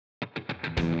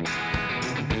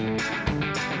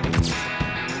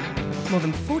More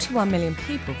than 41 million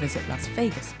people visit Las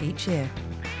Vegas each year.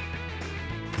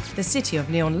 The city of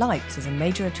neon lights is a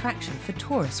major attraction for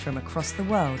tourists from across the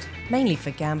world, mainly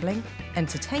for gambling,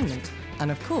 entertainment,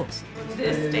 and of course,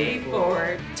 this day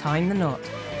forward. tying the knot.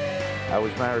 I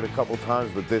was married a couple times,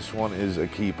 but this one is a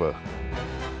keeper.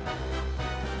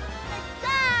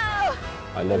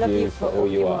 I love you for all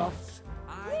you are.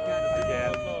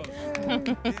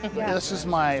 This is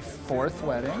my 4th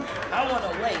wedding. I want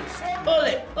a lace. Pull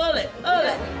it, pull it, pull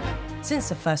it. Since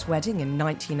the first wedding in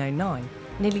 1909,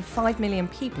 nearly 5 million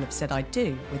people have said I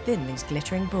do within these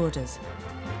glittering borders.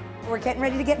 We're getting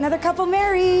ready to get another couple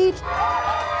married.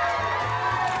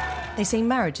 They say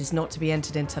marriage is not to be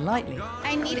entered into lightly.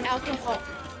 I need alcohol.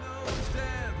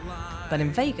 But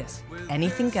in Vegas,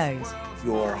 anything goes.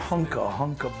 You're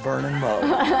hunka burning love.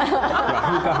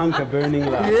 Hunka burning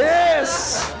love.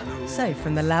 Yes! So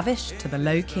from the lavish to the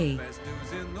low-key,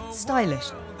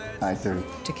 stylish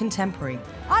 9:30. to contemporary,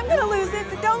 I'm gonna lose it,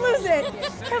 but don't lose it.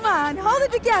 Come on, hold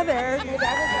it together.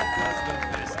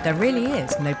 there really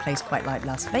is no place quite like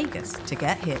Las Vegas to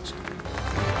get hitched.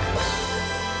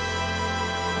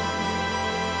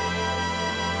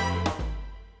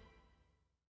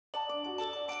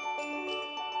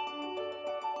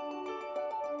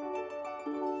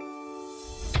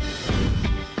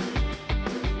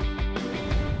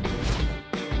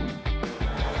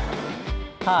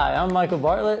 Hi, I'm Michael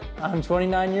Bartlett. I'm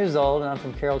 29 years old and I'm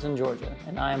from Carrollton, Georgia,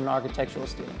 and I am an architectural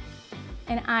student.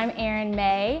 And I'm Erin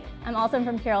May. I'm also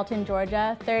from Carrollton,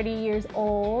 Georgia, 30 years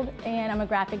old, and I'm a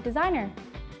graphic designer.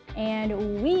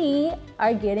 And we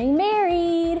are getting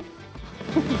married.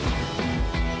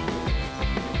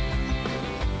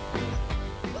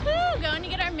 Woohoo! Going to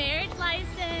get our marriage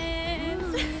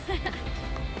license.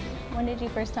 When did you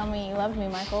first tell me you loved me,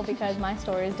 Michael? Because my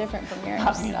story is different from yours.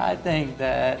 I mean, I think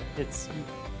that the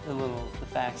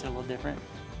facts are a little different.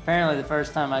 Apparently the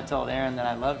first time I told Erin that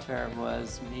I loved her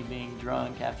was me being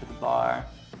drunk after the bar,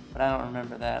 but I don't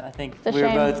remember that. I think we were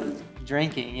both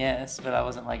drinking, yes, but I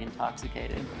wasn't like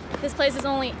intoxicated. This place is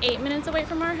only 8 minutes away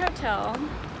from our hotel,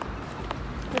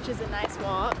 which is a nice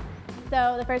walk.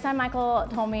 So the first time Michael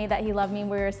told me that he loved me,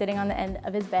 we were sitting on the end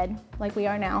of his bed, like we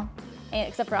are now,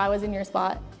 except for I was in your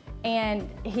spot. And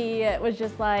he was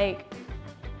just like,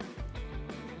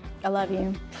 I love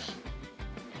you.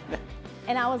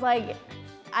 And I was like,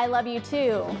 I love you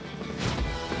too.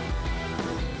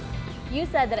 You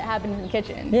said that it happened in the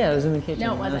kitchen. Yeah, it was in the kitchen.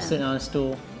 No, it wasn't. I was sitting on a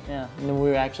stool. Yeah, and then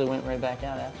we actually went right back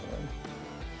out afterward.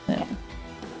 Yeah. Okay.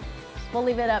 We'll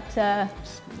leave it up to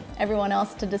everyone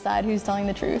else to decide who's telling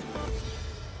the truth.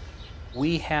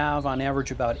 We have, on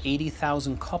average, about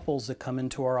 80,000 couples that come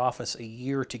into our office a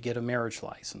year to get a marriage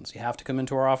license. You have to come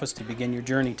into our office to begin your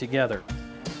journey together.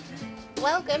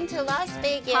 Welcome to Las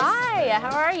Vegas. Hi,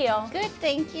 how are you? Good,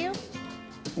 thank you.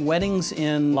 Weddings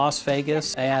in Las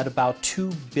Vegas add about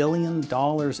 $2 billion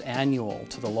annual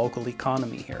to the local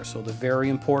economy here, so they're very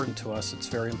important to us. It's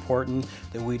very important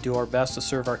that we do our best to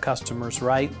serve our customers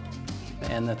right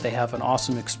and that they have an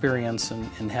awesome experience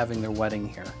in having their wedding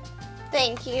here.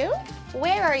 Thank you.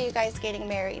 Where are you guys getting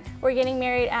married? We're getting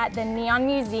married at the Neon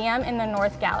Museum in the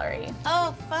North Gallery.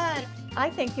 Oh, fun. I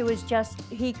think it was just,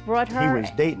 he brought her. He was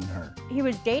dating her. He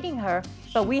was dating her,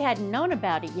 but we hadn't known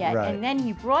about it yet. Right. And then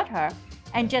he brought her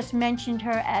and just mentioned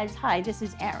her as, hi, this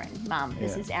is Erin. Mom,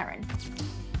 this is Erin.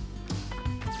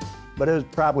 But it was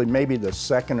probably maybe the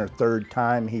 2nd or 3rd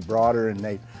time he brought her,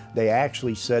 and they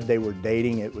actually said they were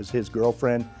dating. It was his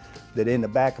girlfriend. That in the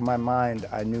back of my mind,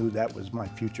 I knew that was my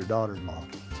future daughter-in-law.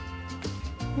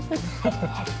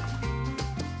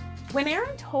 When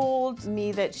Erin told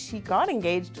me that she got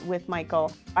engaged with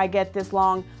Michael, I get this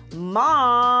long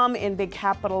 "Mom" in big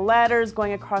capital letters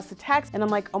going across the text, and I'm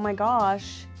like, oh my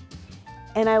gosh.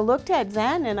 And I looked at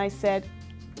Zen and I said,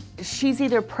 she's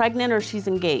either pregnant or she's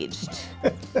engaged.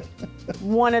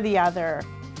 One or the other.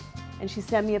 And she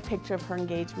sent me a picture of her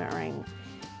engagement ring.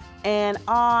 And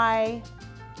I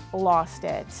lost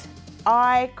it.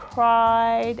 I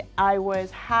cried, I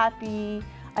was happy.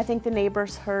 I think the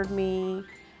neighbors heard me.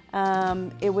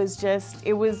 It was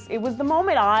the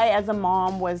moment I, as a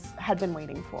mom, had been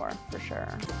waiting for sure.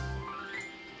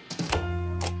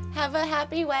 Have a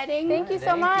happy wedding. Thank you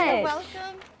so much. You're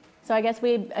welcome. So I guess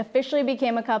we officially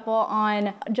became a couple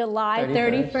on July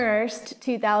 31st,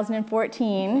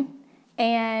 2014.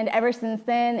 And ever since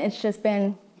then, it's just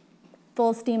been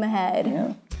full steam ahead.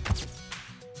 Yeah.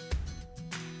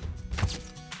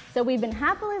 So we've been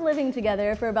happily living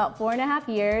together for about 4.5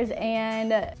 years,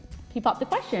 and he popped the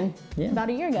question about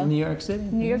a year ago. New York City.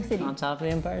 New York City. On top of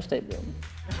the Empire State Building.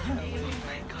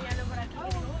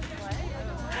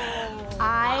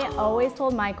 I always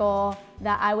told Michael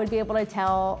that I would be able to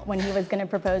tell when he was going to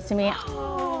propose to me.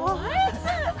 What?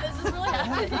 This is really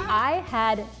happening. I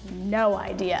had no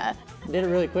idea. I did it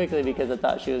really quickly because I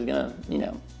thought she was gonna, you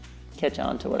know, catch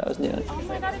on to what I was doing. Oh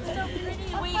my God, it's so pretty.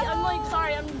 Wait, I'm like,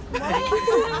 sorry,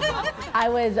 I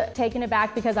was taken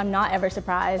aback because I'm not ever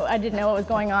surprised. I didn't know what was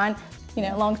going on. You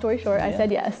know, long story short, I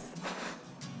said yes.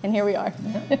 And here we are.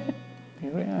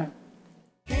 Here we are.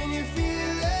 Can you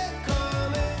feel it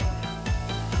coming?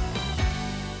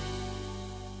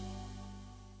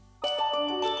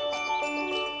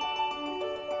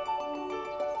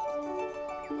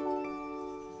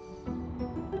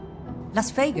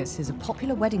 Las Vegas is a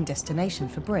popular wedding destination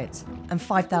for Brits, and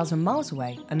 5,000 miles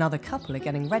away, another couple are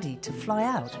getting ready to fly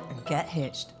out and get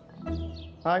hitched.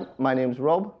 Hi, my name's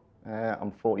Rob.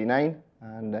 I'm 49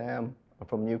 and I'm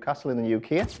from Newcastle in the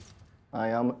UK. I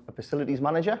am a facilities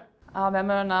manager. I'm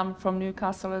Emma and I'm from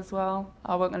Newcastle as well.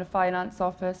 I work in a finance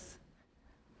office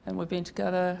and we've been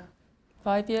together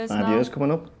 5 years now. 5 years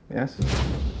coming up, yes.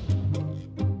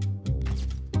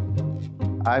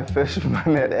 I first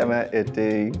met Emma at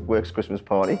the Works Christmas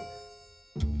party.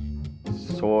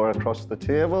 Saw her across the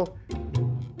table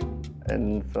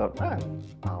and thought, ah,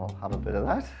 I'll have a bit of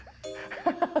that.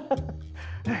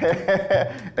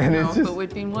 And No, it's just, but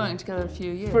we'd been working together a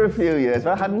few years. for a few years,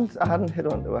 but I hadn't hit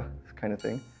onto her kind of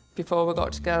thing. Before we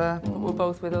got together, but we're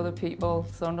both with other people,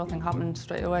 so nothing happened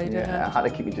straight away, did Yeah, I it? had to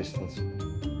keep my distance.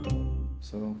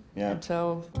 So, yeah.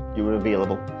 Until You were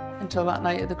available. that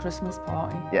night at the Christmas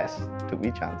party. Yes, took me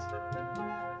a chance.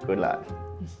 Good lad.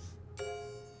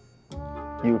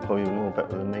 You probably know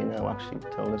better than me now, actually, to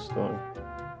tell this story.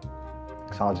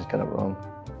 Because I'll just get it wrong.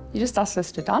 You just asked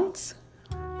us to dance.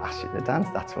 Asked you to dance,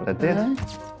 that's what I did. Yeah.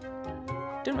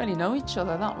 Didn't really know each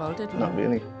other that well, did we? Not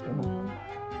really. No.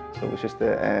 So it was just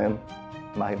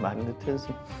my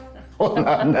magnetism on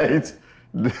that night.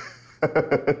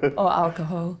 Or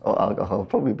alcohol. Or alcohol,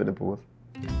 probably a bit of both.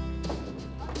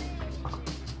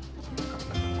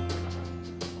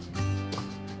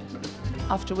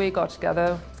 After we got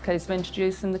together, it was a case of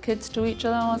introducing the kids to each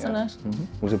other, wasn't it?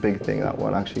 It was a big thing, that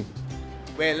one, actually.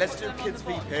 Wait, let's do kids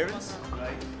v parents.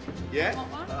 Yeah?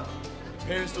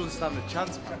 Parents don't stand a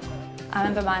chance. I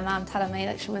remember my mum telling me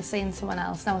that she was seeing someone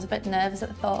else, and I was a bit nervous at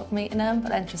the thought of meeting him, but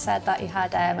then she said that he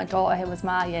had a daughter who was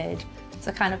my age,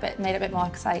 so it kind of made it a bit more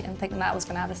exciting, thinking that I was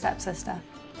going to have a stepsister.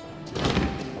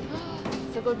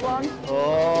 It's a good one.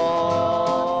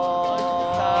 Oh,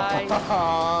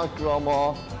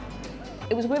 Grandma.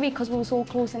 It was worried because we were so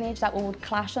close in age that we would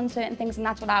clash on certain things, and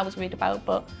that's what I was worried about,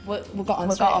 but we got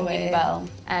on really well.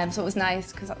 So it was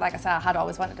nice, because like I said, I had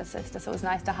always wanted a sister, so it was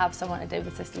nice to have someone to do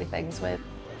the sisterly things with.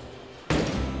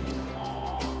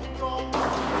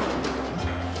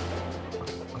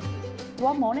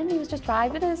 One morning he was just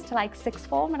driving us to like sixth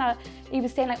form, and he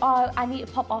was saying like, oh, I need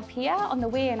to pop off here on the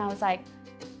way, and I was like,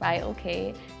 right,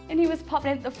 okay. And he was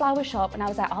popping into the flower shop, and I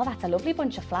was like, oh, that's a lovely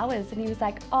bunch of flowers. And he was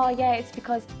like, oh yeah, it's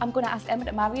because I'm going to ask Emma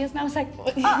to marry us. And I was like,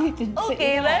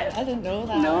 okay then. I didn't know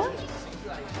that. No.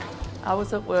 I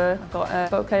was at work, I got a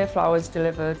bouquet of flowers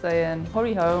delivered, saying,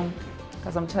 hurry home,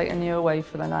 because I'm taking you away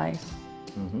for the night.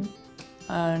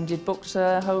 And you'd booked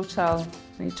a hotel,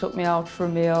 and you took me out for a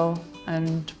meal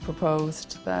and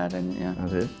proposed there, didn't you? I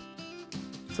did.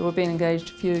 So we've been engaged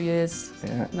a few years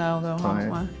now, though,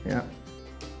 haven't we? Yeah.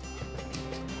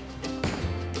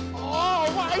 Oh,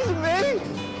 what is me?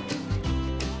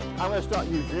 I'm going to start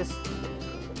using this.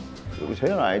 It was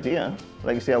her idea.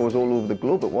 Like I say, I was all over the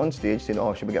globe at one stage saying,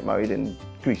 oh, should we get married in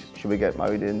Greece? Should we get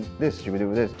married in this? Should we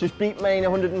do this? Just beat mine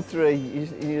 103. You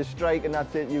need a strike and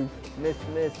that's it. You miss.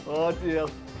 Oh dear.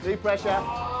 No pressure.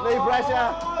 No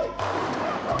pressure.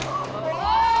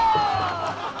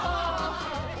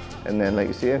 And then, like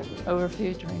you say, over a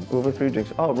few drinks. Over a few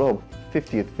drinks. Oh, Rob,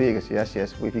 50th Vegas. Yes.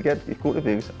 Well, if you go to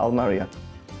Vegas, I'll marry you.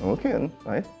 Okay, then,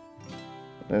 right?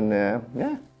 And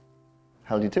yeah,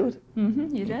 held you to it.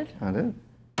 You did. I did.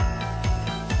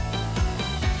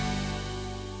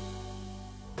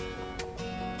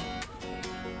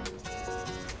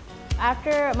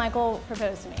 After Michael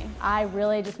proposed to me, I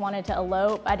really just wanted to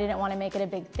elope. I didn't want to make it a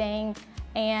big thing.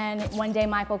 And one day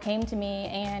Michael came to me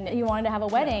and he wanted to have a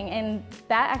wedding. And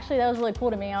that was really cool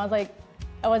to me. I was like,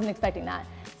 I wasn't expecting that.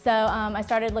 So I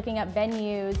started looking up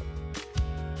venues.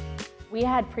 We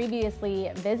had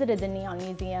previously visited the Neon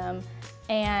Museum,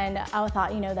 and I thought,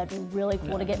 that'd be really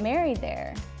cool to get married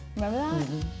there. Remember that?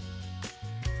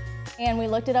 And we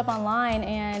looked it up online,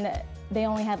 and they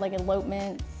only had like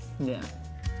elopements. Yeah.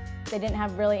 They didn't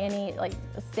have really any like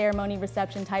ceremony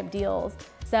reception type deals.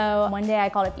 So one day I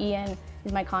called up Ian,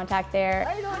 he's my contact there.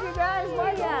 How you doing, you guys?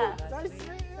 Nice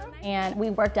to meet you. And we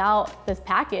worked out this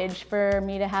package for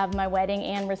me to have my wedding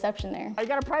and reception there. I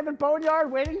got a private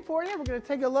boneyard waiting for you. We're gonna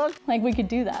take a look. Like, we could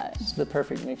do that. It's the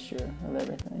perfect mixture of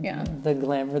everything. Yeah. The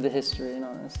glamour, the history, and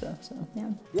all that stuff, so.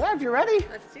 Yeah, if you're ready.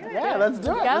 Let's do it. Yeah, let's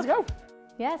do it. Let's go.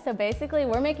 Yeah, so basically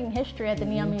we're making history at the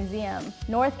Neon Museum.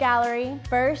 North Gallery,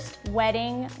 first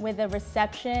wedding with a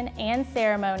reception and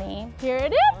ceremony. Here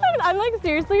it is. I'm like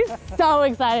seriously so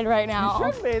excited right now.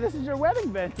 You should be. This is your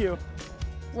wedding venue.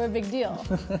 We're a big deal.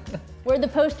 We're the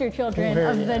poster children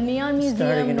of the Neon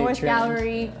Museum North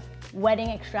Gallery wedding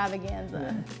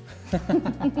extravaganza.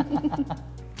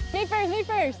 Me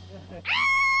first.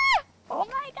 Ah! Oh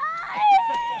my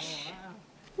gosh!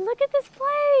 Look at this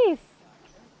place.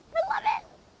 I love it.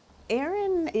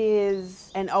 Erin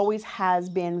is and always has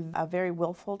been a very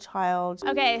willful child.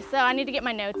 Okay, so I need to get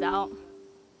my notes out.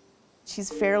 She's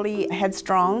fairly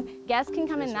headstrong. Guests can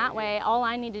come in that way. All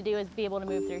I need to do is be able to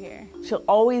move through here. She'll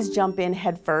always jump in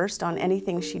head first on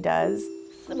anything she does.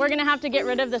 So we're gonna have to get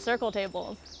rid of the circle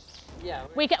tables. Yeah.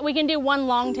 We can do one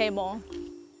long table.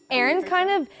 Erin's kind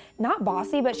of not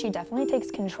bossy, but she definitely takes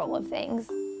control of things.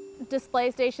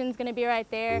 Display station's gonna be right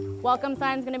there. Welcome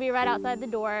sign's gonna be right outside the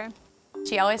door.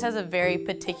 She always has a very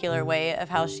particular way of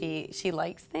how she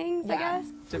likes things, I guess.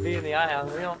 To be in the eye on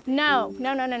the wheel. No.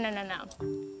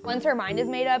 Once her mind is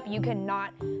made up, you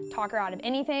cannot talk her out of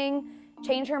anything,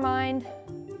 change her mind.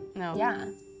 No.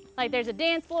 Yeah. Like there's a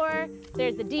dance floor,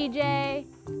 there's the DJ.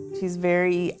 She's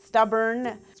very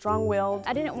stubborn, strong-willed.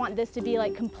 I didn't want this to be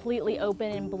like completely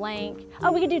open and blank.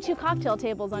 Oh, we could do 2 cocktail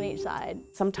tables on each side.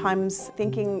 Sometimes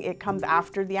thinking it comes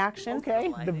after the action.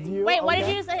 Okay, the view. Wait, what did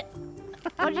you just say?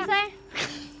 What did you say?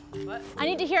 What? I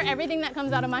need to hear everything that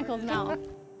comes out of Michael's mouth.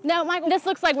 No, Michael, this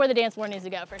looks like where the dance floor needs to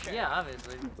go for sure. Yeah,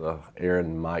 obviously. The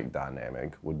Aaron-Mike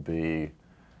dynamic would be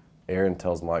Aaron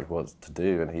tells Mike what to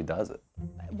do and he does it.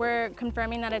 We're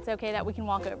confirming that it's okay that we can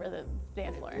walk over the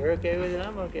dance floor. We're okay with it,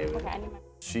 I'm okay with it.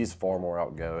 She's far more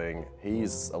outgoing.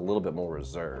 He's a little bit more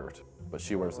reserved, but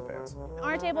she wears the pants.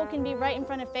 Our table can be right in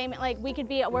front of Famous, like we could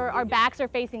be where our backs are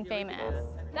facing Famous.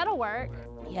 That'll work.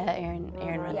 Yeah, Erin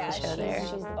runs the show there.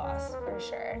 She's the boss, for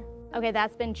sure. Okay,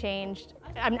 that's been changed.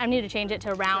 I need to change it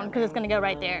to round because it's gonna go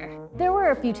right there. There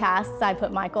were a few tasks I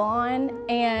put Michael on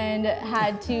and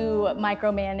had to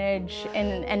micromanage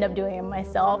and end up doing them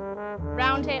myself.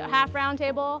 Half round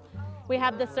table. We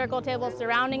have the circle table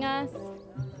surrounding us.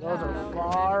 Those are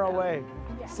far away.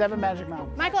 7 magic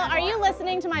mountains. Michael, are you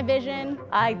listening to my vision?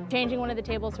 I'm changing one of the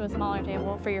tables to a smaller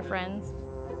table for your friends.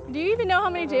 Do you even know how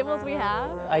many tables we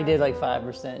have? I did like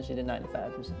 5%, she did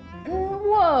 95%.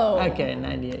 Whoa. Okay,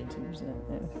 98%.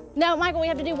 Yeah. No, Michael, we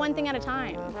have to do one thing at a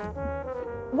time.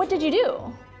 What did you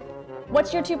do?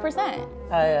 What's your 2%?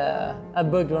 I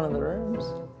booked one of the rooms.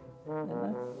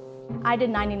 I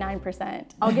did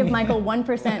 99%. I'll give Michael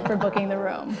 1% for booking the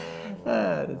room.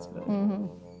 That's funny.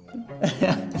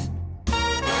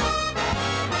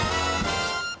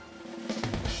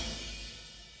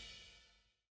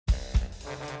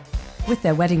 With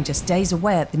their wedding just days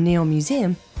away at the Neon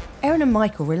Museum, Erin and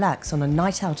Michael relax on a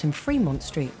night out in Fremont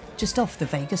Street, just off the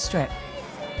Vegas Strip.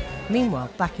 Meanwhile,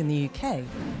 back in the UK,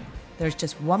 there is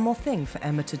just one more thing for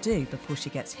Emma to do before she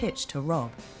gets hitched to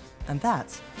Rob, and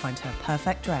that's find her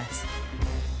perfect dress.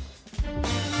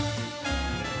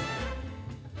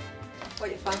 What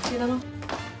you fancy, Emma?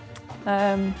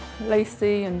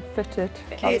 Lacy and fitted.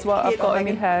 That's what I've got in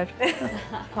my head.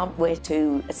 Can't wait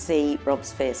to see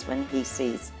Rob's face when he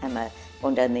sees Emma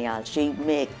going down the aisle. She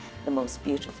make the most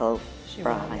beautiful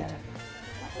bride.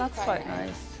 That's quite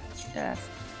nice. Yes.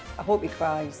 I hope he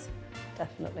cries,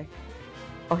 definitely.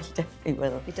 Oh, he definitely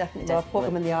will. He definitely will. I'll poke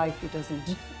him in the eye if he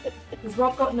doesn't. Has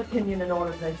Rob got an opinion in all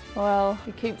of this? Well,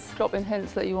 he keeps dropping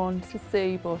hints that he wants to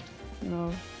see, but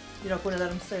no. You're not going to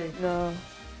let him see? No.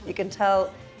 You can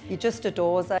tell he just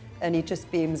adores her and he just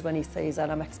beams when he sees her,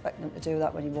 and I'm expecting him to do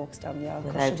that when he walks down the aisle,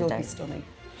 because she will be stunning.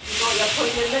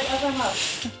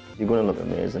 You're going to look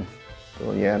amazing.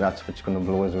 So yeah, that's what's going to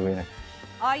blow us away.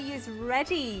 Are you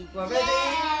ready? We're ready.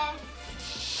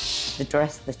 The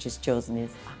dress that she's chosen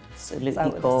is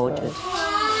absolutely gorgeous.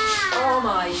 Oh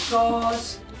my God.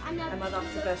 Emma,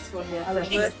 that's the best one yet. I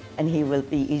love it. And he will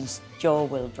be, his jaw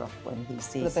will drop when he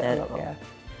sees her. Yeah.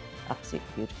 Absolutely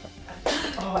beautiful.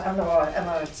 Oh,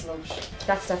 Emma, it's lush.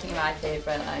 That's definitely my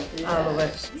favourite. I love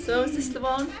it. So is this the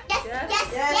one?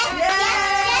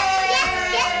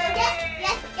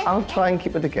 I'll try and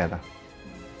keep it together.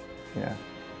 Yeah,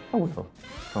 I will.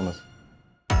 Promise.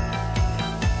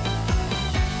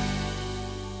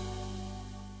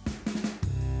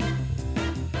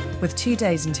 With 2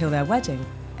 days until their wedding,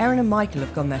 Erin and Michael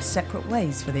have gone their separate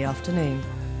ways for the afternoon.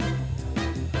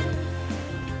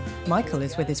 Michael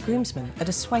is with his groomsmen at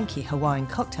a swanky Hawaiian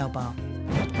cocktail bar.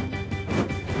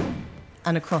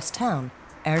 And across town,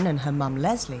 Erin and her mum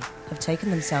Leslie have taken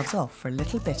themselves off for a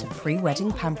little bit of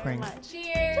pre-wedding pampering.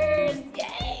 Cheers!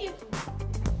 Yay!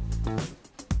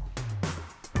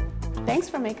 Thanks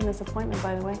for making this appointment,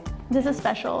 by the way. This is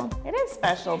special. It is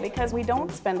special because we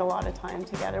don't spend a lot of time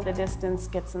together. The distance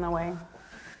gets in the way.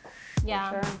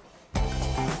 Yeah. Sure.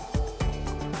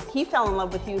 He fell in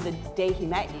love with you the day he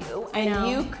met you, and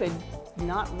you could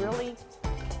not really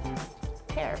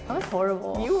care. I was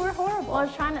horrible. You were horrible. Well, I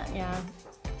was trying to, yeah.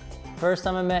 First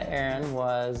time I met Erin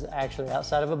was actually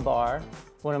outside of a bar.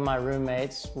 One of my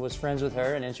roommates was friends with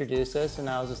her and introduced us, and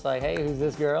I was just like, hey, who's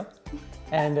this girl?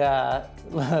 And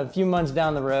a few months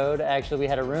down the road, actually, we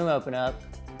had a room open up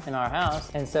in our house.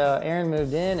 And so Erin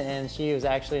moved in, and she was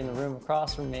actually in the room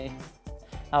across from me.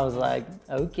 I was like,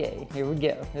 okay, here we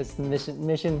go. It's the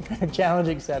mission challenge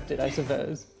accepted, I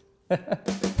suppose.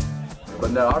 But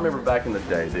no, I remember back in the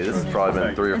day, dude. This has probably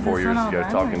been 3 or 4 years ago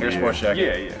talking to you.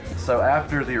 Yeah. So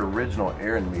after the original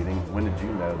Erin meeting, when did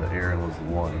you know that Erin was the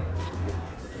one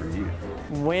for you?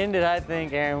 When did I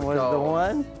think Erin was the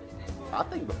one? I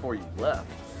think before you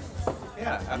left.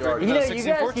 Yeah, You know, you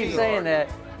guys keep saying that.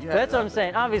 That's what I'm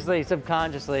saying. Obviously,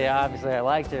 subconsciously, obviously, I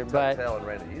liked her, but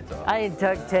I didn't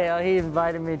tuck tail. He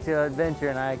invited me to an adventure,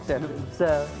 and I accepted.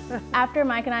 So After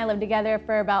Mike and I lived together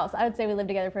for about, I would say we lived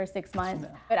together for 6 months.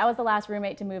 But I was the last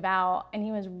roommate to move out, and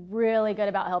he was really good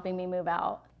about helping me move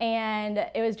out. And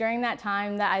it was during that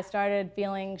time that I started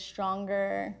feeling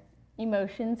stronger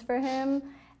emotions for him,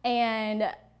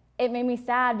 and it made me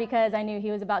sad because I knew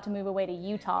he was about to move away to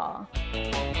Utah.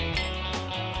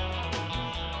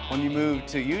 When you moved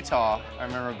to Utah, I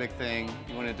remember a big thing,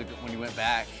 when you went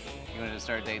back, you wanted to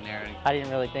start dating Erin. I didn't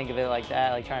really think of it like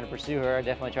that, like trying to pursue her. I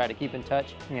definitely tried to keep in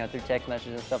touch, you know, through text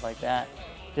messages and stuff like that,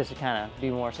 just to kind of be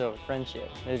more so of a friendship.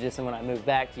 It was just when I moved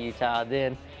back to Utah,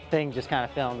 then things just kind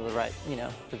of fell into the right, you know,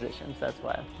 positions. That's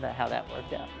why, how that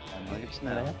worked out.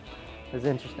 It was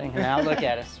interesting. And now look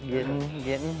at us, getting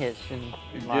hitched in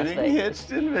Las Vegas. Getting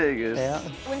hitched in Vegas. Yeah.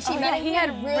 When she met him, he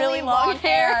had really long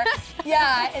hair.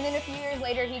 Yeah, and then a few years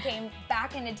later, he came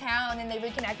back into town and they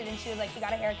reconnected and she was like, he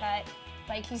got a haircut.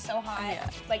 Like, he's so hot. Yeah.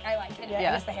 Like, I like it.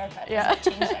 Yeah. It's the haircut. Yeah. It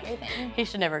changed everything. He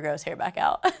should never grow his hair back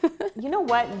out. You know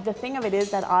what? The thing of it is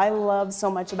that I love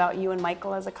so much about you and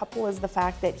Michael as a couple is the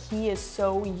fact that he is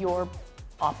so your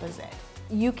opposite.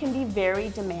 You can be very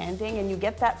demanding, and you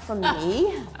get that from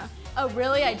me. Oh,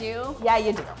 really? I do? Yeah,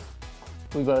 you do.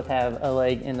 We both have a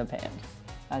leg in the pan,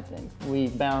 I think. We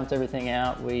balance everything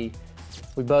out. We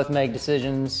both make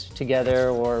decisions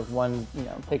together, or one, you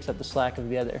know, picks up the slack of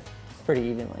the other pretty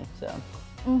evenly. So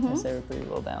I say we're pretty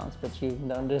well balanced. But you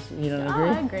don't agree?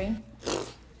 I agree.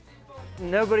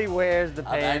 Nobody wears the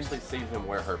I've pants. actually seen him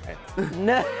wear her pants.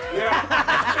 No.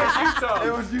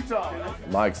 It was Utah.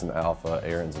 Mike's an alpha,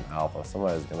 Erin's an alpha.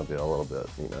 Somebody's gonna be a little bit,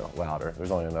 you know, louder. There's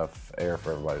only enough air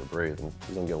for everybody to breathe, and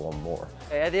he's gonna get one more.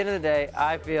 At the end of the day,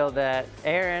 I feel that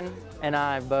Erin and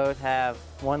I both have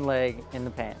one leg in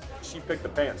the pants. She picked the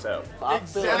pants out.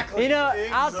 You know,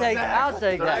 I'll take that.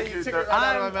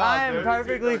 I am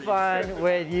perfectly fine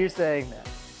with you saying that.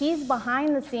 He's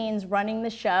behind the scenes running the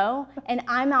show, and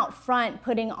I'm out front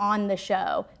putting on the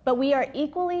show. But we are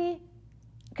equally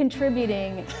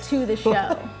contributing to the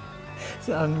show.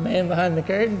 So I'm the man behind the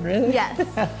curtain, really? Yes.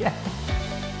 Okay.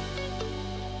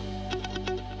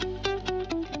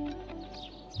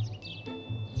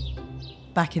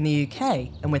 Back in the UK,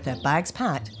 and with their bags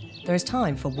packed, there is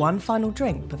time for one final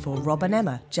drink before Rob and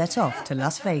Emma jet off to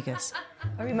Las Vegas.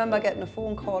 I remember getting a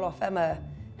phone call off Emma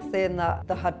saying that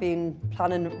they had been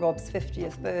planning Rob's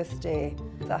 50th birthday.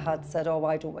 They had said, oh,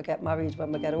 why don't we get married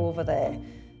when we get over there?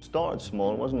 Started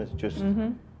small, wasn't it? Just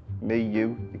me,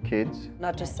 you, the kids. And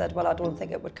I just said, well, I don't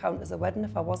think it would count as a wedding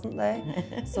if I wasn't there.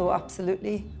 So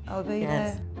absolutely, I'll be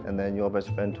there. And then your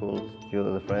best friend told your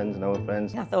other friends and our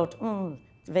friends. I thought,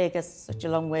 Vegas is such a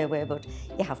long way away, but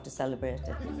you have to celebrate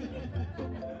it.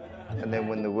 And then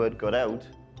when the word got out...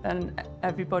 And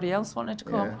everybody else wanted to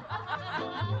come.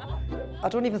 I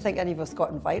don't even think any of us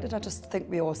got invited. I just think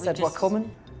we all said we're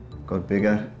coming. Got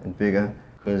bigger and bigger,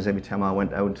 because every time I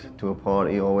went out to a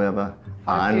party or wherever,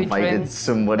 I invited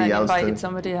somebody else.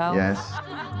 Somebody else. Yes.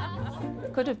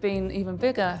 Could have been even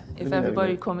bigger if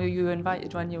everybody come who you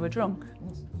invited when you were drunk.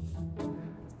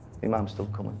 My mum's still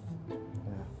coming.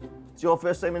 Yeah. It's your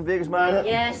first time in Vegas, man?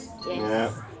 Yes.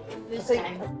 Yeah. This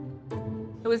time.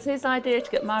 It was his idea to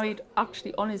get married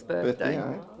actually on his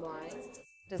birthday.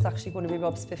 It's actually going to be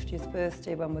Rob's 50th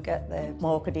birthday when we get there.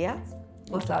 More could he ask?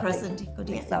 What a present he could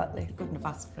get. Exactly. He couldn't have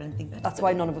asked for anything better. That's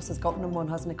why none of us has gotten him one,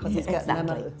 hasn't it? Because he's getting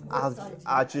Exactly. Emma.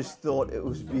 I just thought it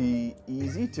would be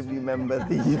easy to remember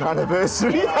the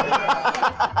anniversary.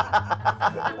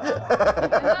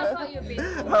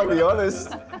 I'll be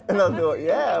honest. And I thought,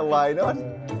 yeah, why not?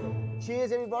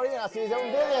 Cheers, everybody. I'll see you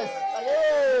on Vegas. Thank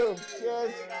you.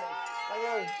 Cheers.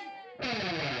 Thank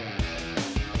you.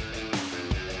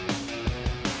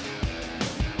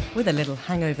 With a little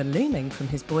hangover looming from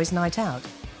his boys' night out,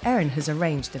 Aaron has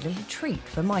arranged a little treat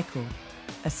for Michael,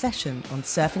 a session on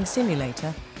surfing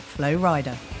simulator Flow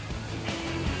Rider.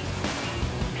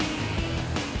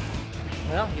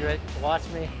 Well, you ready to watch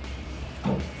me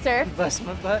Surf? bust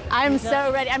my butt? I'm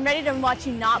so ready. I'm ready to watch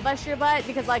you not bust your butt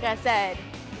because, like I said,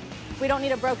 we don't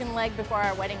need a broken leg before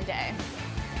our wedding day.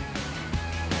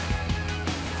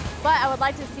 But I would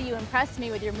like to see you impress me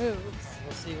with your moves.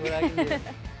 We'll see what I can do.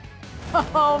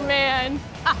 Oh man.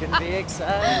 It's gonna be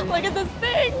exciting. Look at this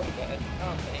thing.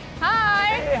 Oh, Hi.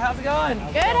 Hey, how's it going?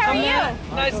 Good, how are you? Matt.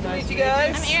 Nice to meet you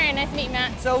guys. I'm Erin, nice to meet you,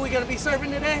 Matt. So we gonna be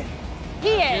surfing today? He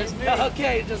is.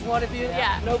 Okay, just one of you?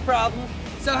 Yeah. No problem.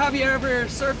 So have you ever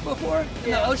surfed before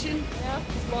in the ocean? Yeah,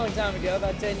 just a long time ago,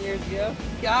 about 10 years ago.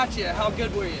 Gotcha. How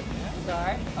good were you? All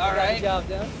right. All right. Got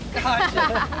the job done.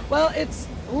 Gotcha. Well, it's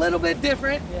a little bit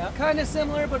different. Yeah. Kind of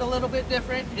similar, but a little bit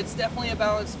different. It's definitely a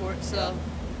balanced sport, so.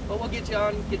 But we'll get you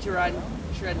on, get you riding,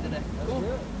 shredding today. Cool.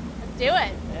 Let's do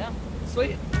it. Yeah.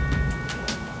 Sweet.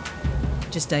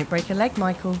 Just don't break a leg,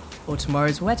 Michael, or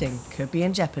tomorrow's wedding could be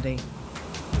in jeopardy.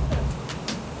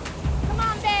 Come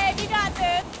on, babe, you got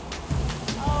this.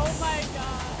 Oh my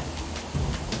God.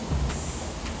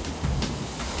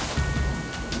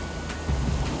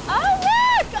 Oh,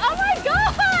 look! Oh my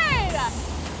God!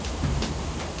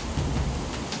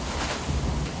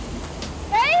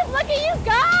 Babe, look at you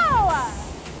go!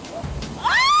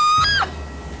 Ah!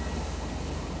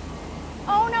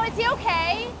 Oh no, is he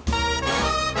okay?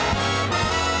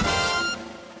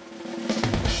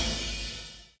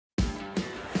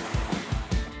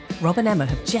 Rob and Emma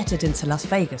have jetted into Las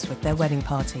Vegas with their wedding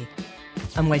party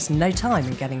and waste no time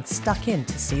in getting stuck in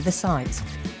to see the sights.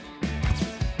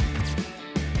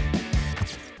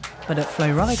 But at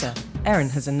Flow Rider, Erin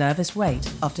has a nervous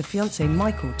wait after fiancé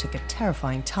Michael took a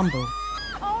terrifying tumble.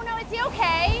 Oh no, is he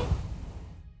okay?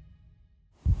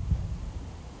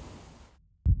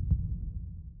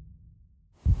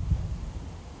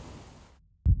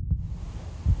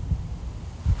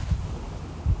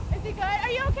 Is he good?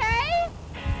 Are you okay?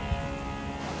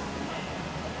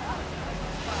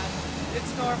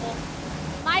 It's normal.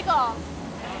 Michael,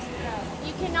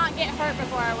 you cannot get hurt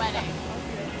before our wedding,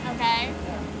 okay?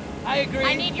 I agree.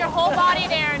 I need your whole body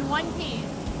there in one piece.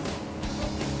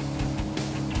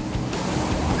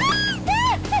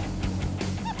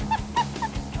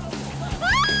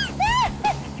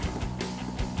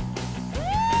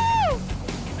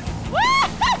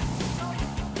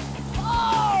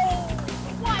 Oh,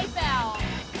 wipe out.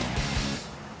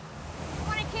 I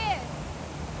want a kiss.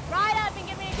 Ride up and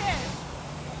give me a kiss.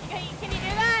 Can you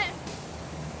do that?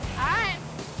 All right.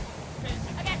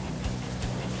 Okay.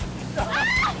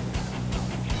 Ah!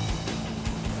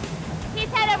 He's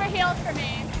head over heels for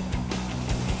me.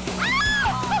 Ah!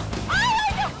 Oh my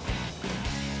God!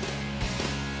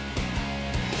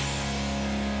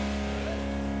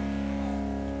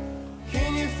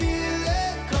 Can you feel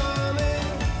it coming?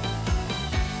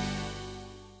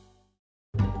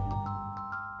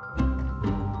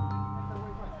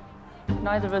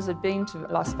 Neither of us had been to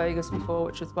Las Vegas before,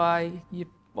 which is why you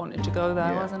wanted to go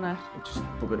there, wasn't it? It's just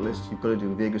bucket list. You've got to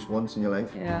do Vegas once in your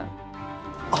life. Yeah.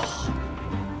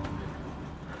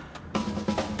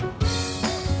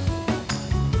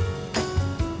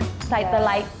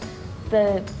 Like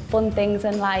the fun things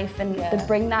in life, and they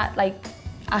bring that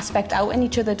aspect out in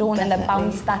each other, don't they? And they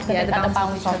bounce that they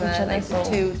bounce off each other. Like so. the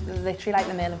two, literally like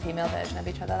the male and female version of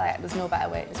each other. Like there's no better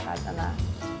way to describe it than that.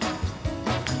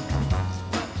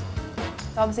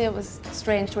 Obviously, it was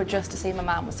strange to adjust to see my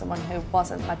mum with someone who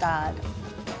wasn't my dad,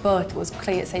 but it was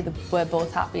clear to see that we're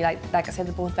both happy. Like I said,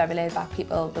 they're both very laid-back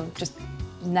people. They just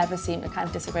never seemed to kind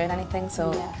of disagree on anything,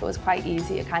 so it was quite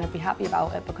easy to kind of be happy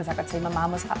about it because I could see my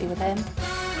mum was happy with him.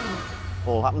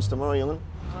 All happens tomorrow, young'un.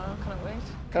 Oh, can't wait.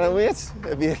 Can't wait.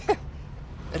 It'll be an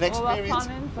experience. All that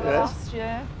planning for the last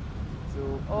year.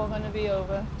 So all going to be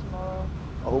over tomorrow.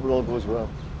 I hope it all goes well.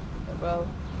 Well,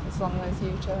 as long as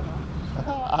you turn up.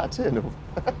 I turn up.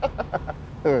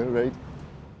 Right.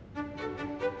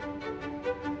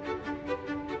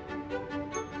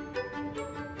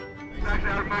 It's actually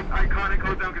our most iconic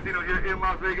hotel casino here in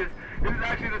Las Vegas. It is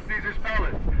actually the Caesar's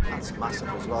Palace. That's massive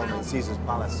as well, man. Caesar's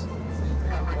Palace.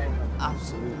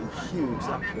 absolutely huge,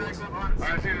 that kit.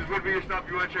 Alright, see this would be your stop.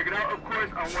 You want to check it out? Of course,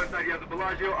 on one side you have the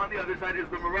Bellagio, on the other side is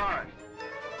the Mirage.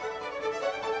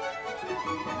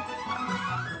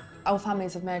 Our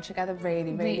families have merged together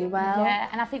really, really well. Yeah,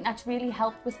 and I think that's really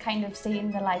helped with kind of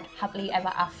seeing the like happily ever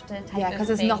after type of thing. Yeah, because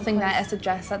there's nothing there to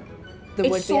suggest that there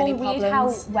would be any problems. It's so weird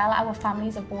how well our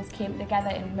families have both came together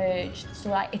and merged. So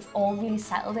like it's all really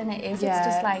settled and it is. Yeah. It's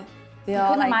just like They you are,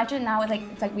 couldn't like- imagine now.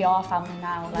 It's like we are family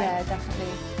now. Like. Yeah, definitely.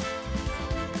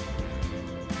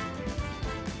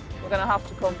 We're going to have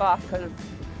to come back because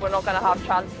we're not going to have a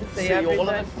chance to see everything. all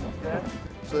of it. Yeah.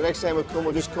 So the next time we come,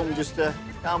 we'll just come just to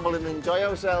gamble and enjoy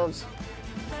ourselves.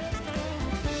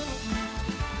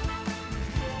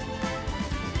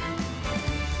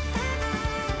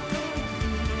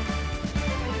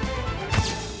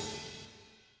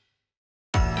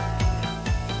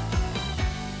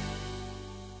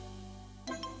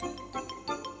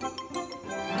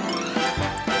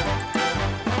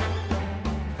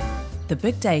 The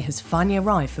big day has finally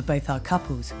arrived for both our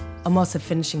couples, and whilst the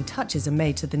finishing touches are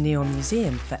made to the Neon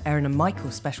Museum for Erin and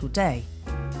Michael's special day,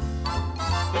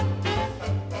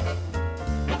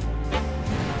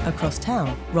 across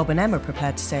town, Rob and Emma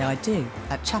prepared to say I do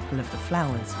at Chapel of the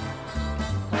Flowers.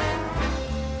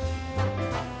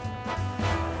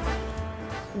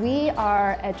 We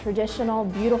are a traditional,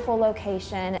 beautiful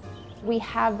location. We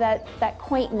have that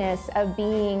quaintness of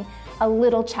being a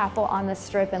little chapel on the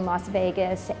Strip in Las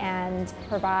Vegas and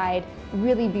provide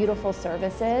really beautiful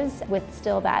services with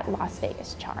still that Las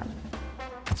Vegas charm.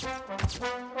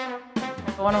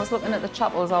 When I was looking at the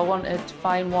chapels, I wanted to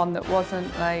find one that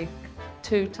wasn't like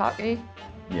too tacky.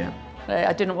 Yeah.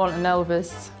 I didn't want an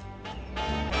Elvis.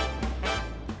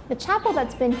 The chapel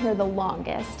that's been here the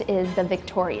longest is the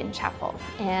Victorian Chapel,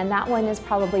 and that one is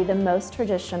probably the most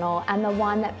traditional and the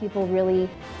one that people really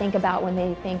think about when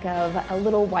they think of a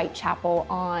little white chapel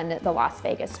on the Las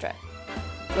Vegas Strip.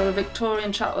 So the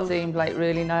Victorian chapel seemed like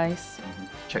really nice.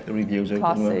 Check the reviews out.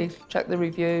 Classy, check the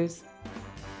reviews,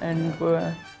 and we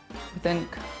think,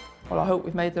 well, I hope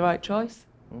we've made the right choice.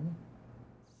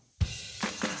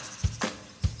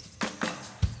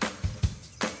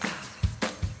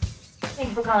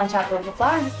 Thank you for calling Chapel of the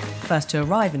Flowers. First to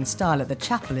arrive in style at the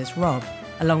chapel is Rob,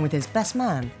 along with his best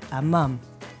man, our mum.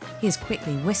 He is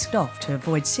quickly whisked off to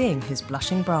avoid seeing his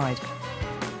blushing bride.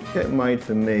 Getting married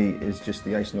for me is just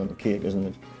the icing on the cake, isn't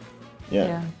it?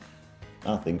 Yeah.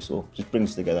 I think so. Just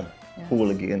brings together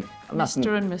whole again. And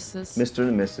Mr. and Mrs. Mr.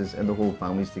 and Mrs. and the whole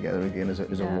family's together again as a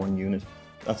one unit.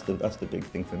 That's the big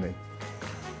thing for me.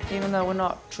 Even though we're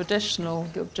not traditional,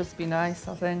 it would just be nice,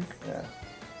 I think. Yeah.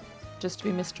 Just to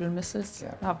be Mr. and Mrs.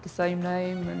 Have the same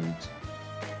name and...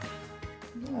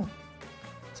 Yeah. I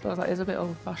suppose that is a bit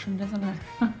old-fashioned, isn't it?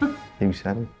 Who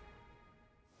said it?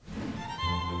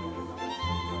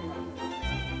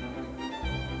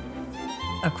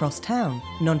 Across town,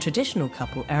 non-traditional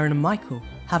couple Erin and Michael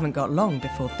haven't got long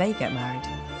before they get married.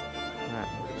 All right,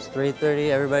 it's 3:30,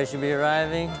 everybody should be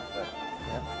arriving.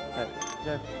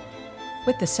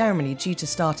 With the ceremony due to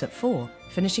start at 4,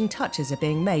 finishing touches are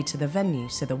being made to the venue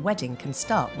so the wedding can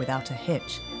start without a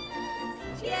hitch.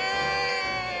 We're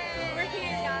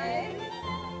here, guys.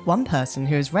 One person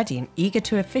who is ready and eager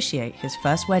to officiate his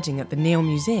first wedding at the Neon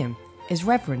Museum is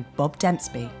Reverend Bob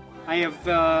Dempsey. I have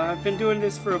I've been doing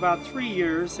this for about 3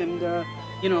 years, and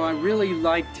you know, I really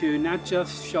like to not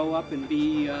just show up and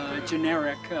be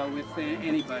generic with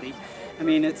anybody. I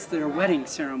mean, it's their wedding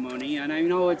ceremony, and I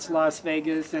know it's Las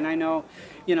Vegas, and I know,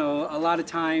 you know, a lot of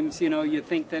times, you know, you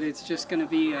think that it's just going to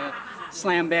be a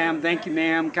slam bam, thank you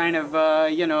ma'am, kind of,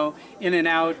 you know, in and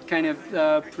out kind of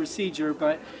procedure,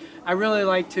 but I really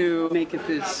like to make it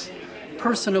this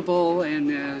personable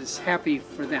and as happy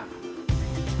for them.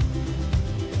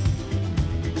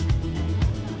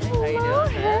 How you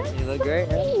doing, man? You look great.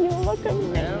 You look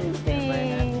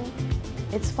amazing.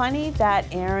 It's funny that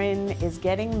Erin is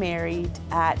getting married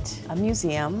at a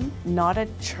museum, not a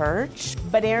church,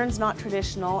 but Erin's not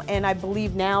traditional, and I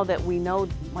believe now that we know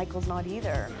Michael's not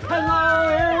either. Hello,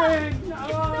 Erin!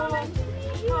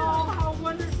 Oh, how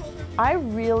wonderful. I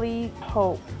really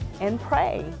hope and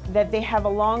pray that they have a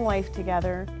long life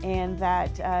together and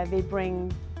that they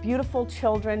bring beautiful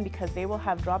children, because they will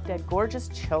have drop-dead gorgeous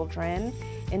children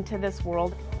into this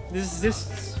world. Is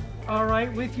this all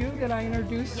right with you that I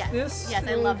introduce this? Yes,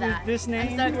 I love that. This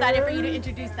name? I'm so excited here? for you to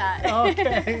introduce that.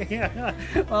 Okay, yeah.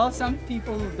 Well, some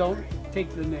people don't take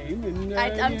the name. And,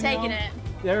 I'm taking it.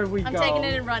 There we go. I'm taking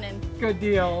it and running. Good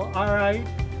deal. All right.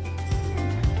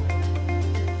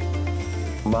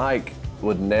 Mike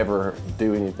would never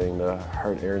do anything to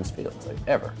hurt Erin's feelings, like,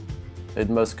 ever. He's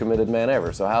the most committed man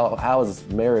ever. So how is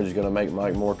marriage going to make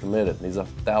Mike more committed? He's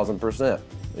 1,000%.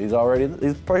 He's already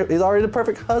the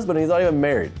perfect husband. He's not even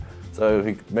married.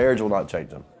 So marriage will not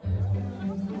change him.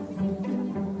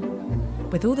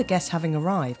 With all the guests having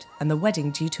arrived and the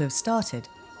wedding due to have started,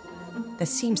 there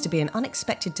seems to be an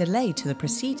unexpected delay to the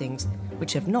proceedings,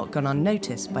 which have not gone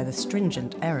unnoticed by the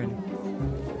stringent Erin.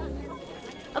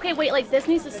 Okay, wait, like this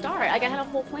needs to start. Like I had a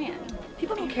whole plan.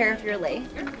 People don't care if you're late.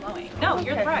 You're glowing. No,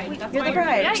 you're the bride. You're the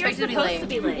bride. Yeah, you're supposed to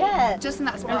be late. Yeah. Just in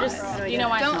that spot. You know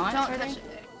why it's not?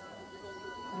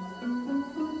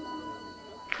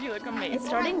 You look amazing. It's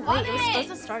starting late. It was supposed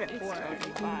to start at 4.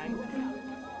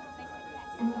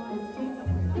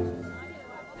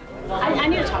 I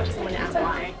need to talk to someone to ask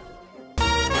why.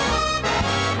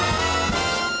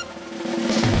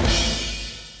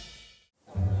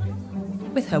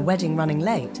 With her wedding running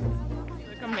late,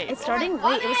 It's starting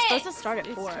late. It was supposed to start at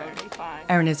 4.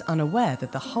 Erin is unaware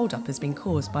that the hold-up has been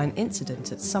caused by an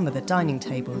incident at some of the dining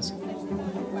tables.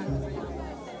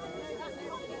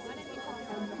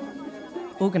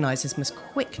 Organisers must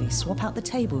quickly swap out the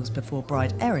tables before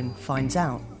bride Erin finds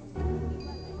out.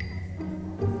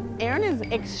 Erin is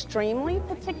extremely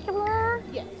particular.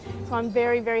 Yes. So I'm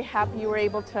very, very happy you were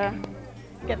able to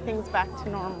get things back to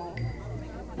normal.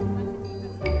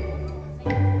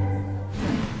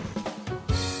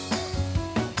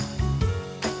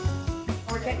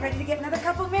 We're getting ready to get another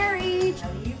couple married. How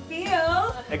do you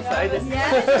feel? Excited.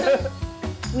 Yes.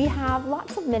 We have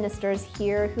lots of ministers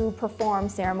here who perform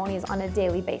ceremonies on a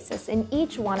daily basis, and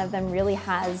each one of them really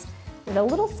has a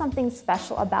little something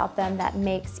special about them that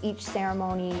makes each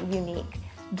ceremony unique.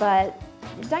 But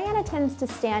Diana tends to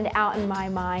stand out in my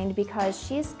mind because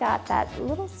she's got that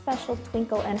little special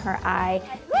twinkle in her eye.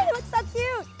 Ooh, you look so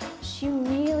cute. She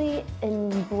really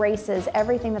embraces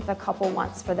everything that the couple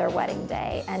wants for their wedding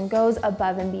day and goes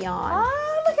above and beyond.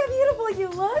 Oh, look how beautiful you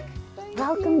look.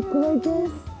 Welcome,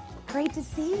 gorgeous. Great to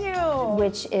see you.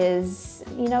 Which is,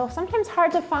 you know, sometimes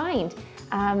hard to find.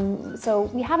 So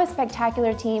we have a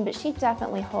spectacular team, but she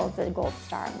definitely holds a gold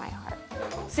star in my heart.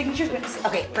 Signatures.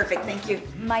 Okay, perfect, thank you.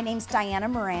 My name's Diana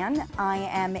Moran. I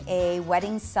am a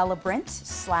wedding celebrant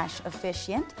 /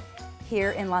 officiant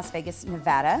here in Las Vegas,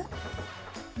 Nevada.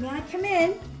 May I come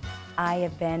in? I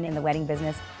have been in the wedding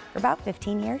business for about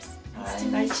 15 years.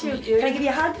 Nice to meet you. Can I give you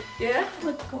a hug? Yeah. You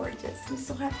look gorgeous. I'm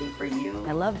so happy for you.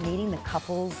 I love meeting the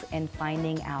couples and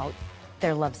finding out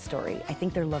their love story. I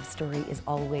think their love story is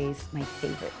always my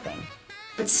favorite thing.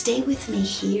 But stay with me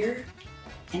here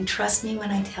and trust me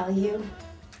when I tell you,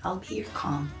 I'll be your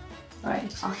calm.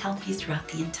 Right. I'll help you throughout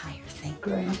the entire thing.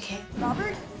 Great. Okay.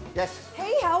 Robert? Yes.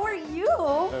 Hey, how are you?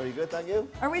 Very good, thank you.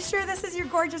 Are we sure this is your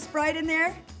gorgeous bride in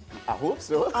there? I hope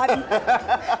so.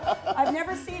 I've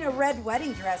never seen a red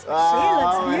wedding dress, but she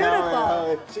looks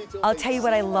beautiful. I'll tell you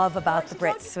what I love about the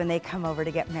Brits when they come over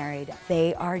to get married.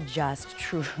 They are just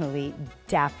truly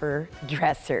dapper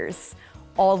dressers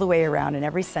all the way around in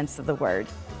every sense of the word.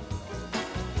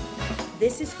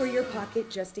 This is for your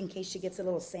pocket, just in case she gets a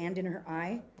little sand in her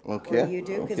eye. Okay. Or you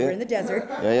do, because okay. we're in the desert.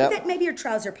 Yeah. Maybe your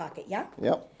trouser pocket, yeah?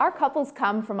 Yep. Our couples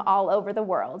come from all over the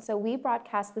world, so we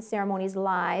broadcast the ceremonies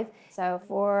live. So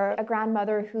for a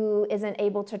grandmother who isn't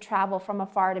able to travel from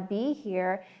afar to be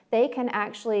here, they can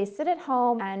actually sit at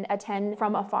home and attend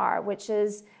from afar, which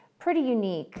is pretty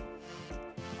unique.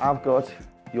 I've got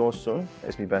your son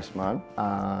as my best man,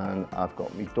 and I've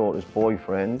got my daughter's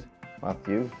boyfriend,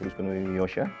 Matthew, who's going to be the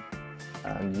usher.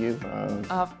 And you?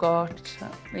 I've got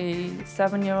my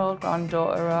 7-year-old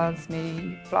granddaughter as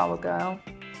me flower girl.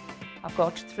 I've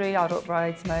got 3 adult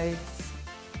bridesmaids,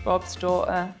 Rob's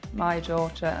daughter, my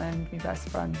daughter and my best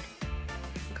friend.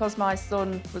 Because my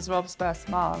son was Rob's best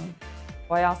man,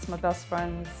 I asked my best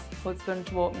friend's husband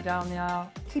to walk me down the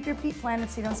aisle. Keep your feet planted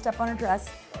so you don't step on her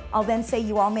dress. I'll then say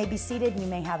you all may be seated and you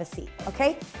may have a seat,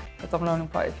 okay? Because I've known him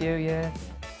quite a few years.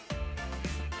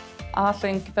 I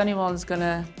think if anyone's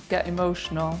gonna get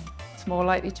emotional, it's more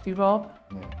likely to be Rob.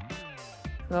 Yeah.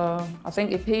 So I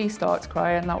think if he starts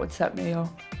crying, that would set me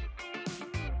off.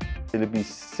 It'll be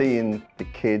seeing the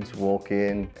kids walk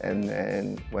in, and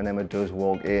then when Emma does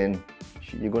walk in,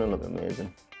 you're going to look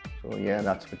amazing. So yeah,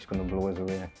 that's what's going to blow us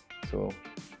away. So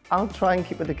I'll try and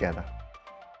keep it together.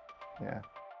 Yeah.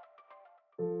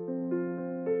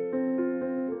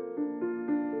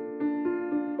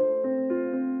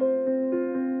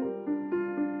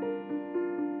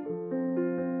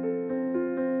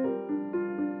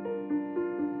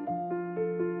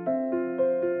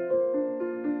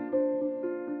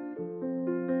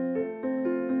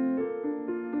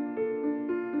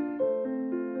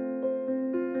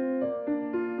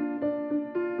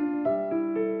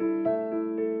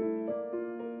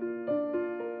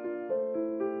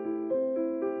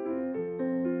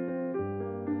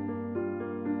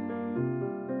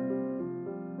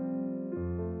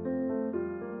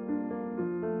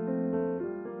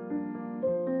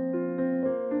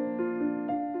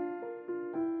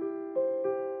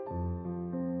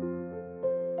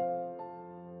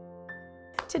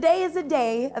 Today is a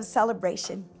day of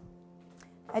celebration,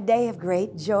 a day of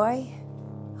great joy,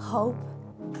 hope,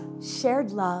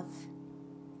 shared love,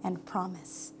 and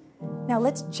promise. Now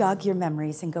let's jog your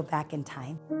memories and go back in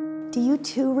time. Do you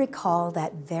too recall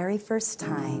that very first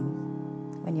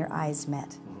time when your eyes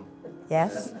met?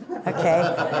 Yes? Okay.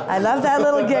 I love that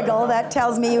little giggle. That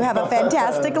tells me you have a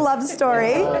fantastic love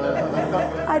story.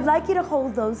 I'd like you to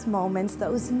hold those moments,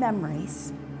 those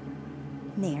memories,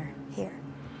 near here.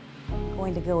 I'm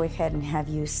going to go ahead and have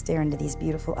you stare into these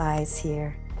beautiful eyes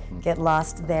here. Get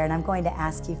lost there, and I'm going to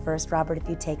ask you first, Robert, if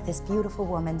you take this beautiful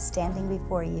woman standing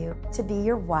before you to be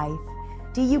your wife,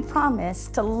 do you promise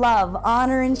to love,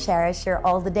 honor, and cherish her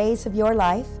all the days of your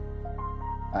life?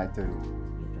 I do.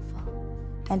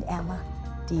 And Emma,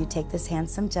 do you take this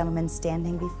handsome gentleman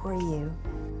standing before you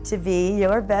to be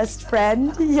your best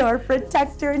friend, your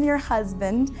protector, and your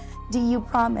husband? Do you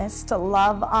promise to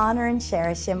love, honor, and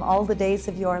cherish him all the days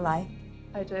of your life?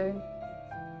 I do.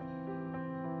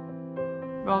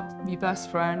 Rob, your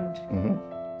best friend.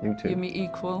 Mm-hmm. You too. You're me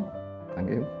equal. Thank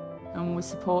you. And we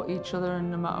support each other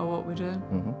no matter what we do.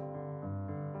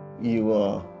 Mm-hmm. You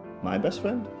are my best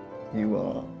friend. You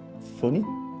are funny.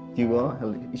 You are.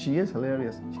 She is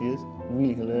hilarious. She is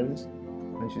really hilarious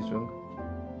when she's drunk.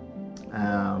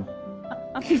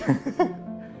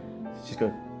 She's got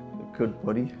a good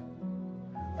body.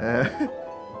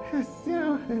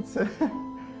 It's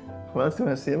what else do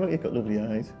I say? Well, you've got lovely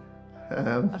eyes.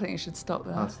 I think you should stop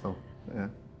there. I'll stop. Yeah.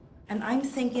 And I'm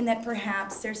thinking that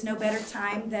perhaps there's no better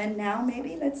time than now.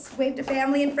 Maybe let's wave to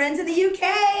family and friends in the UK.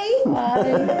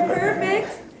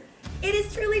 Perfect. It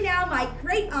is truly now my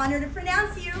great honor to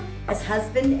pronounce you as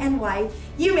husband and wife.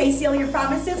 You may seal your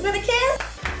promises with a kiss.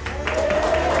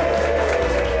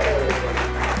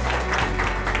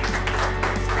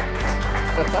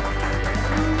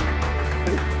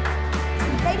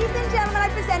 Ladies and gentlemen, I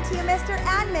present to you Mr.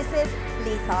 and Mrs.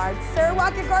 Leithard. Sir,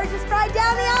 walk your gorgeous bride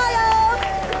down the aisle.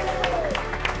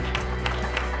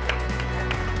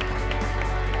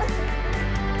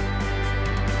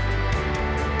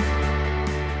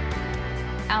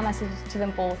 Our message to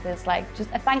them both is like, just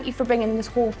a thank you for bringing this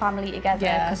whole family together,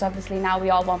 because obviously now we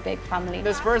are one big family.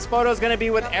 This first photo is going to be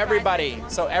with everybody.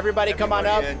 So everybody come on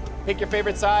up, pick your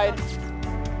favorite side.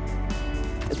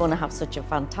 They're going to have such a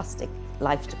fantastic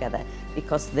life together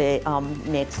because they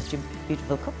made such a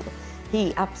beautiful couple.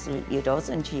 He absolutely adores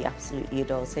and she absolutely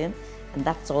adores him, and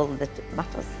that's all that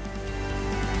matters.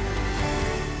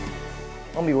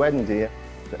 On my wedding day,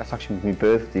 that's actually my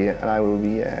birthday, and I will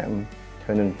be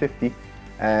turning 50.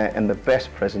 And the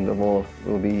best present of all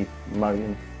will be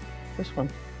marrying this one.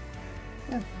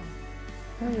 Yeah.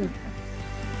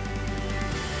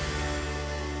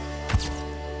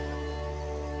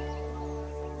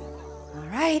 All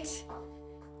right.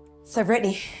 So,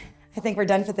 Brittany, I think we're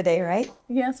done for the day, right?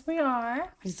 Yes, we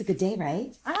are. It's a good day,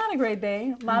 right? I had a great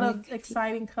day. A lot of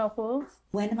exciting couples.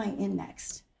 When am I in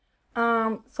next?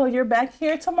 So you're back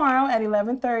here tomorrow at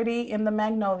 11:30 in the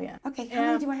Magnolia. Okay, how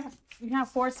many do I have? You have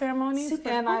 4 ceremonies, Super.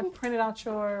 and I printed out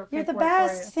your You're the paperwork for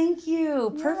best. Thank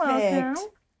you. You're Perfect. welcome.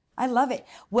 I love it.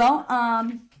 Well,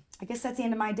 I guess that's the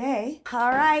end of my day. All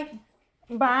right.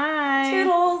 Bye.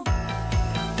 Toodles.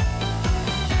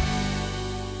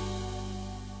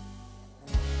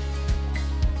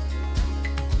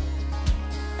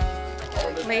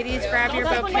 Ladies, grab your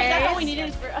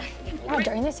bouquets.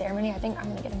 During the ceremony, I think I'm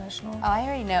gonna get emotional. Oh, I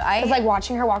already know. It's like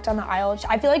watching her walk down the aisle.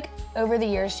 I feel like over the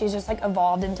years, she's just like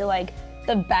evolved into like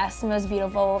the best, most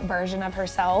beautiful version of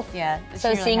herself. Yeah. So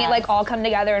really seeing has. it like all come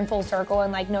together in full circle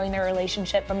and like knowing their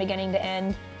relationship from beginning to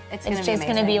end, it's gonna be just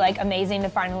gonna be amazing. like amazing to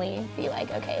finally be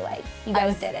like, okay, like you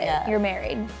guys did it. yeah. You're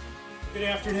married. Good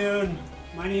afternoon.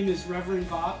 My name is Reverend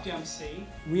Bob Dempsey.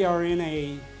 We are in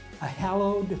a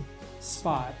hallowed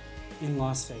spot in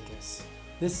Las Vegas.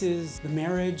 This is the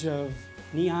marriage of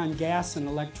neon gas and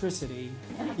electricity,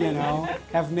 you know,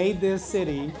 have made this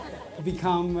city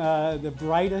become the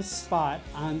brightest spot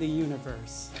on the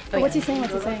universe. Oh, what's he saying?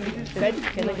 What's he saying? Good?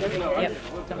 Good, like this?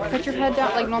 Yep. Put your head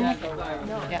down like normal.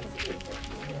 Yep.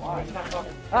 All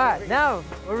right, now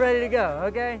we're ready to go,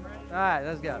 okay? All right,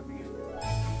 let's go.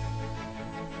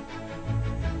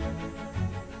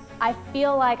 I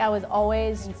feel like I was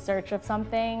always in search of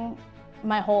something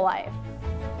my whole life.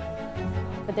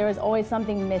 But there was always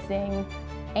something missing.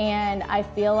 And I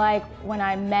feel like when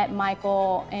I met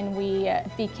Michael and we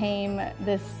became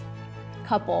this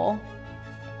couple,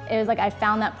 it was like I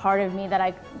found that part of me that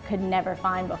I could never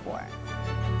find before.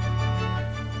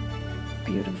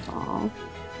 Beautiful.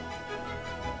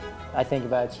 I think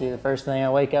about you the first thing I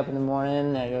wake up in the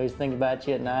morning. I always think about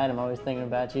you at night. I'm always thinking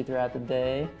about you throughout the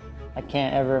day. I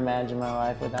can't ever imagine my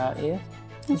life without you.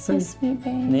 That's so sweet,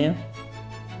 babe. Yeah.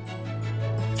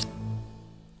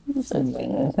 You're so sweet.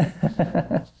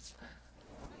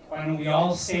 Why don't we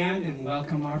all stand and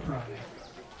welcome our bride?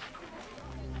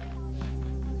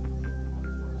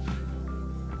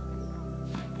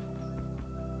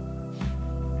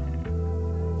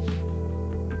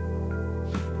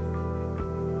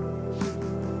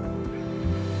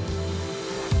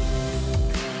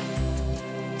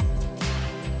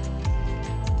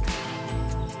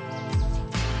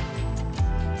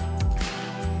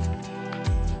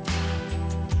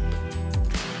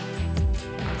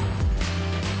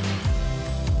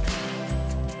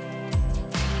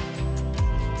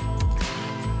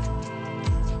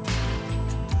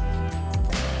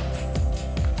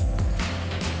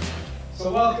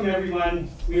 So welcome everyone.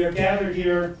 We are gathered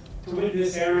here to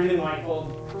witness Aaron and Michael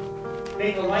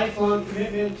make a lifelong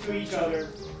commitment to each other.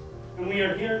 And we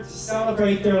are here to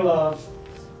celebrate their love.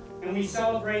 And we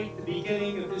celebrate the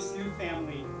beginning of this new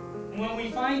family. And when we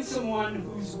find someone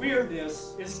whose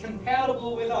weirdness is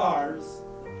compatible with ours,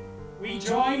 we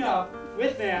join up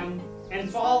with them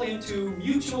and fall into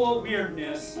mutual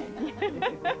weirdness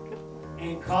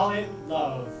and call it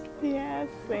love. Yes,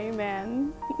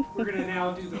 amen. We're going to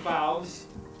now do the vows.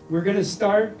 We're going to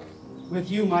start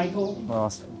with you, Michael.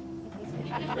 Awesome.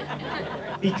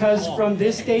 Because from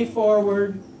this day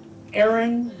forward,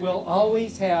 Aaron will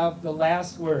always have the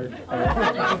last word.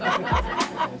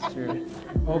 That's true.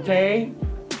 Okay?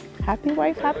 Happy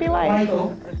wife, happy life.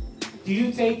 Michael, do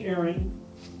you take Aaron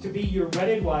to be your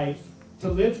wedded wife,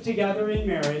 to live together in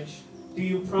marriage? Do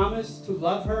you promise to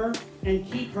love her and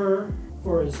keep her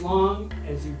for as long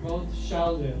as you both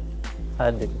shall live?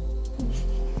 I do.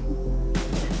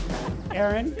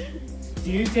 Aaron,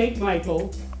 do you take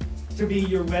Michael to be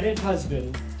your wedded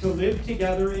husband, to live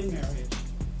together in marriage?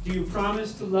 Do you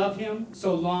promise to love him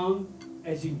so long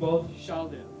as you both shall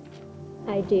live?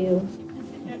 I do.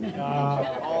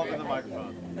 All over the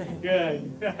microphone.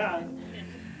 Good.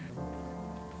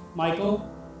 Michael,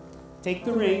 take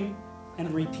the ring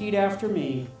and repeat after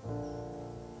me.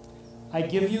 I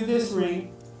give you this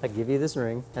ring. I give you this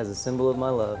ring as a symbol of my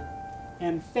love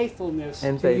and faithfulness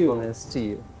and to faithfulness to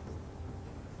you.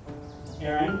 You.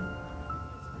 Aaron.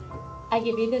 I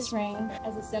give you this ring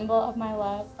as a symbol of my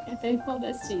love and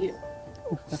faithfulness to you.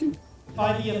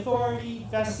 By the authority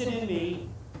vested in me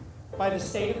by the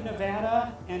state of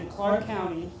Nevada and Clark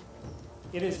County,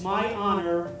 it is my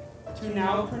honor to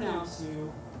now pronounce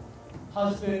you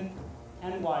husband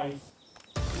and wife.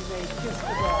 You may kiss the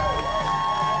bride.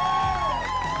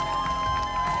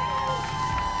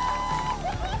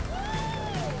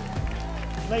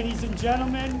 Ladies and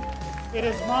gentlemen, it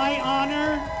is my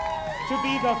honor to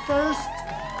be the first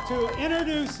to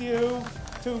introduce you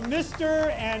to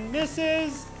Mr. and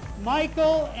Mrs.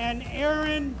 Michael and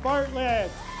Aaron Bartlett.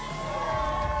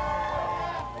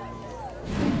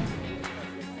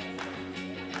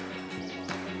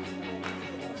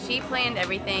 She planned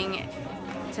everything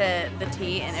to the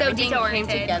T, and So everything came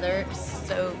detail-oriented. together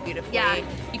so beautifully. Yeah.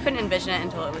 You couldn't envision it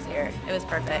until it was here. It was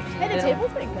perfect. Hey, the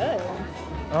table's pretty good.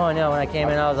 Oh, I know. When I came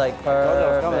in, I was like,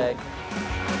 perfect.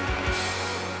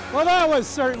 Well, that was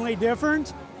certainly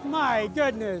different. My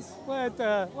goodness, what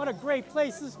a great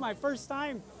place. This is my first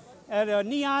time at a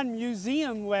neon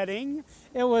museum wedding.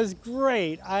 It was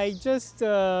great. I just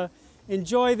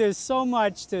enjoy this so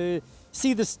much to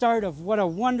see the start of what a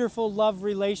wonderful love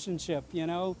relationship, you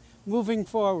know, moving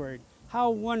forward. How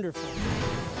wonderful.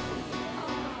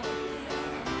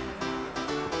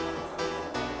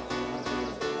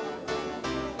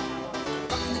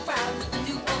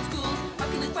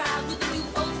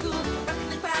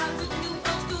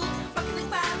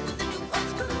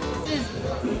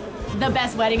 The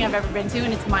best wedding I've ever been to,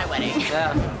 and it's my wedding.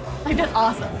 Yeah. Like, that's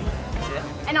awesome. Yeah.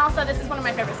 And also, this is one of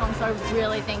my favorite songs, so I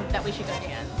really think that we should go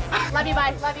dance. Love you,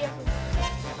 bye. Love you.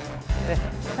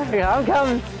 I'm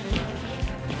coming.